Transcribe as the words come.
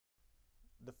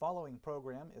The following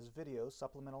program is video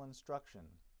supplemental instruction.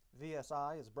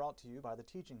 VSI is brought to you by the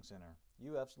Teaching Center,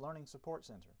 UF's Learning Support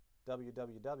Center,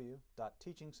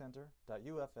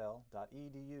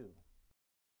 www.teachingcenter.ufl.edu.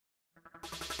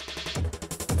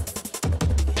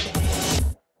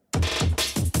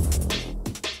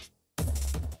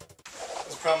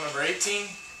 Problem number 18.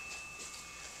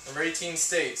 Number 18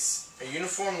 states, a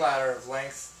uniform ladder of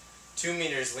length 2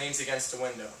 meters leans against a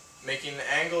window, making an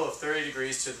angle of 30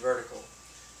 degrees to the vertical.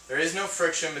 There is no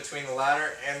friction between the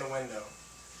ladder and the window.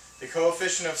 The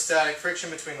coefficient of static friction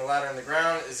between the ladder and the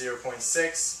ground is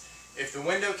 0.6. If the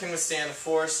window can withstand a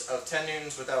force of 10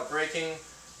 newtons without breaking,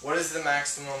 what is the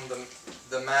maximum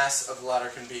the mass of the ladder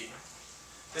can be?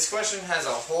 This question has a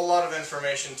whole lot of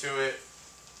information to it,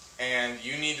 and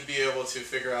you need to be able to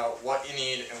figure out what you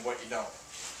need and what you don't.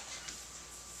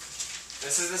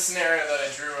 This is the scenario that I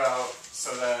drew out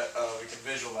so that we can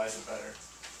visualize it better.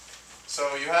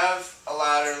 So you have a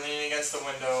ladder leaning against the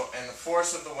window, and the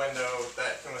force of the window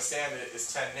that can withstand it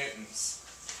is 10 newtons.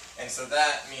 And so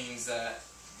that means that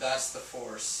that's the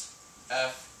force,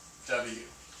 Fw.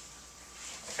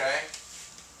 Okay?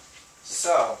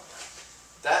 So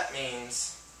that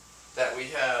means that we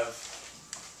have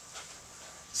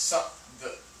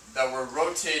that we're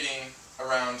rotating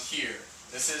around here.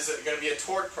 This is going to be a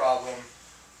torque problem.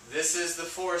 This is the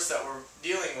force that we're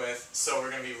dealing with, so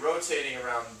we're going to be rotating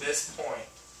around this point.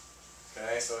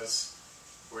 Okay, so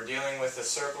we're dealing with the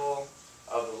circle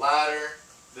of the ladder.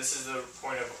 This is the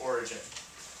point of origin.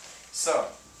 So,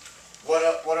 what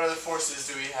other forces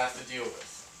do we have to deal with?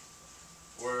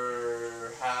 We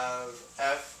have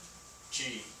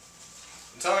Fg.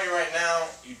 I'm telling you right now,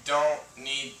 you don't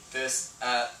need this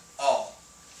at all.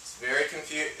 It's very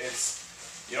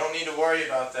you don't need to worry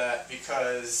about that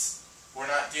because we're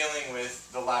not dealing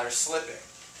with the ladder slipping.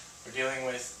 We're dealing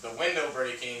with the window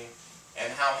breaking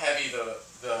and how heavy the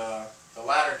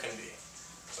ladder can be.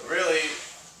 So really,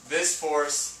 this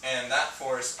force and that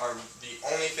force are the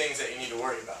only things that you need to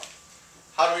worry about.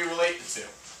 How do we relate the two?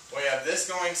 Well, we have this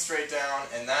going straight down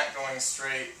and that going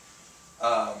straight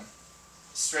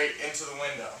into the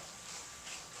window.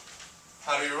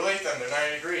 How do we relate them? They're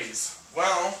 90 degrees.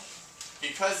 Well,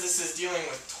 because this is dealing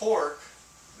with torque,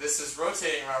 this is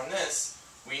rotating around this,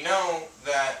 we know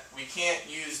that we can't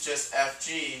use just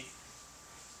Fg,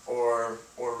 or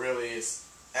really it's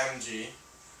mg.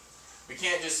 We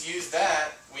can't just use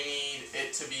that, we need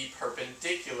it to be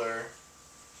perpendicular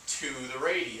to the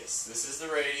radius. This is the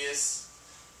radius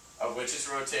of which it's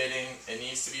rotating, it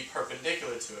needs to be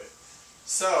perpendicular to it.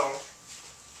 So,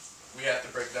 we have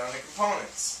to break down the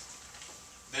components.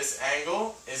 This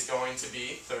angle is going to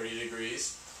be 30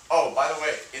 degrees. Oh, by the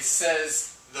way, it says,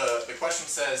 the question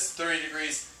says 30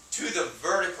 degrees to the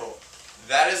vertical.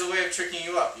 That is a way of tricking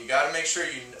you up. You got to make sure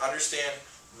you understand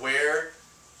where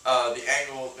the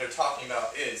angle they're talking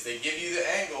about is. They give you the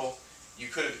angle. You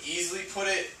could have easily put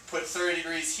 30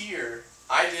 degrees here.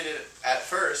 I did it at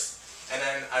first, and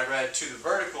then I read to the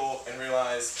vertical and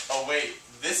realized, oh wait,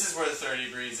 this is where the 30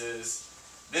 degrees is.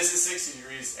 This is 60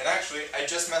 degrees, and actually I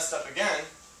just messed up again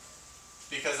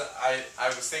because I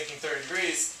was thinking 30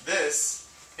 degrees. This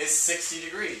is 60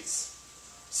 degrees.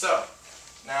 So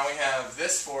now we have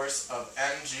this force of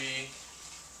mg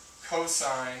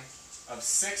cosine of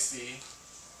 60.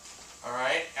 All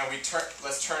right, and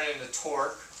let's turn it into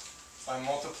torque by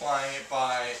multiplying it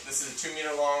by, this is a 2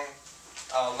 meter long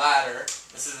ladder.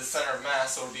 This is the center of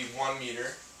mass, so it would be 1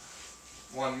 meter.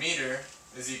 1 meter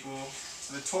is equal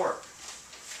to the torque.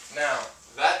 Now,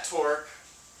 that torque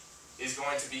is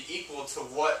going to be equal to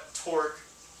what torque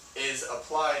is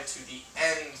applied to the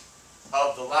end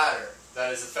of the ladder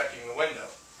that is affecting the window.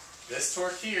 This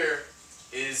torque here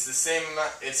is the same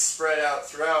amount, it's spread out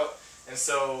throughout, and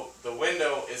so the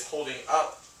window is holding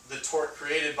up the torque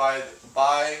created by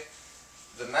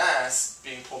the mass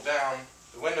being pulled down.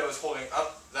 The window is holding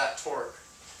up that torque.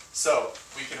 So,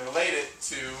 we can relate it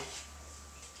to,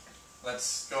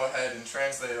 let's go ahead and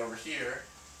translate it over here.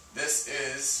 This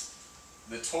is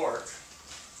the torque,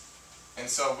 and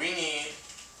so we need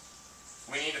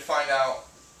to find out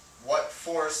what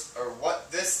force, or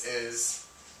what this is,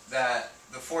 that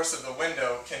the force of the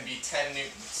window can be 10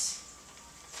 newtons.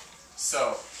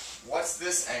 So, what's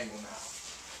this angle now?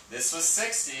 This was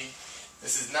 60,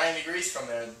 this is 90 degrees from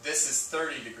there, this is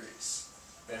 30 degrees.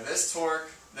 We have this torque,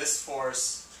 this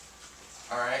force,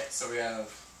 alright, so we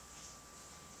have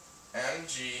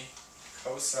mg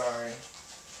cosine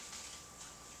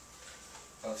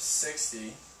of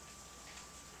 60,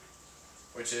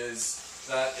 which is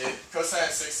cosine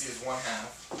of 60 is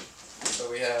 1/2. So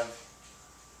we have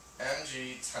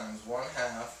mg times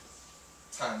 1/2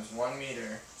 times 1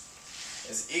 meter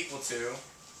is equal to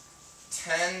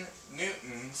 10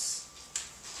 newtons,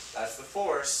 that's the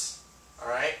force,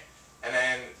 alright? And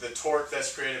then the torque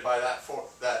that's created by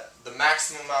the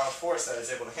maximum amount of force that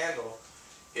it's able to handle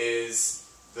is,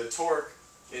 the torque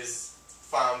is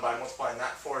found by multiplying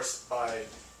that force by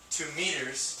 2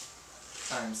 meters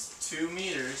times 2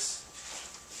 meters,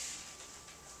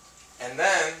 and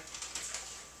then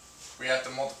we have to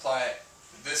multiply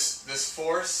this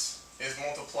force is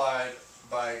multiplied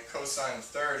by cosine of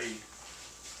 30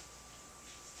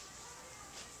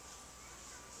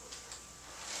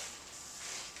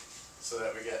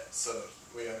 so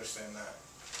we understand that.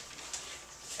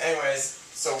 Anyways,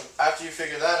 so after you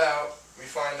figure that out, we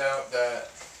find out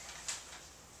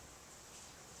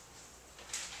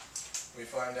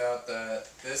that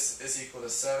this is equal to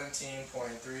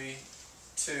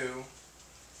 17.32,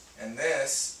 and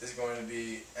this is going to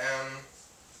be m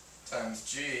times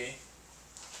g,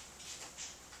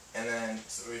 and then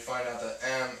so we find out that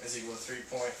m is equal to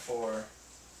 3.4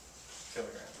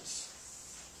 kilograms.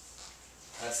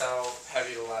 That's how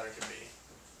heavy the ladder can be.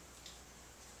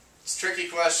 It's a tricky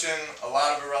question, a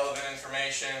lot of irrelevant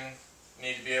information. You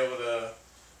need to be able to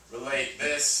relate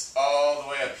this all the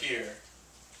way up here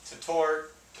to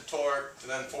torque, to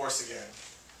then force again.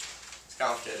 It's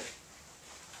complicated.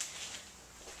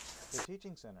 The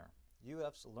Teaching Center,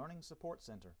 UF's Learning Support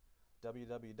Center,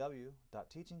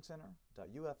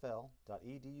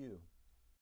 www.teachingcenter.ufl.edu.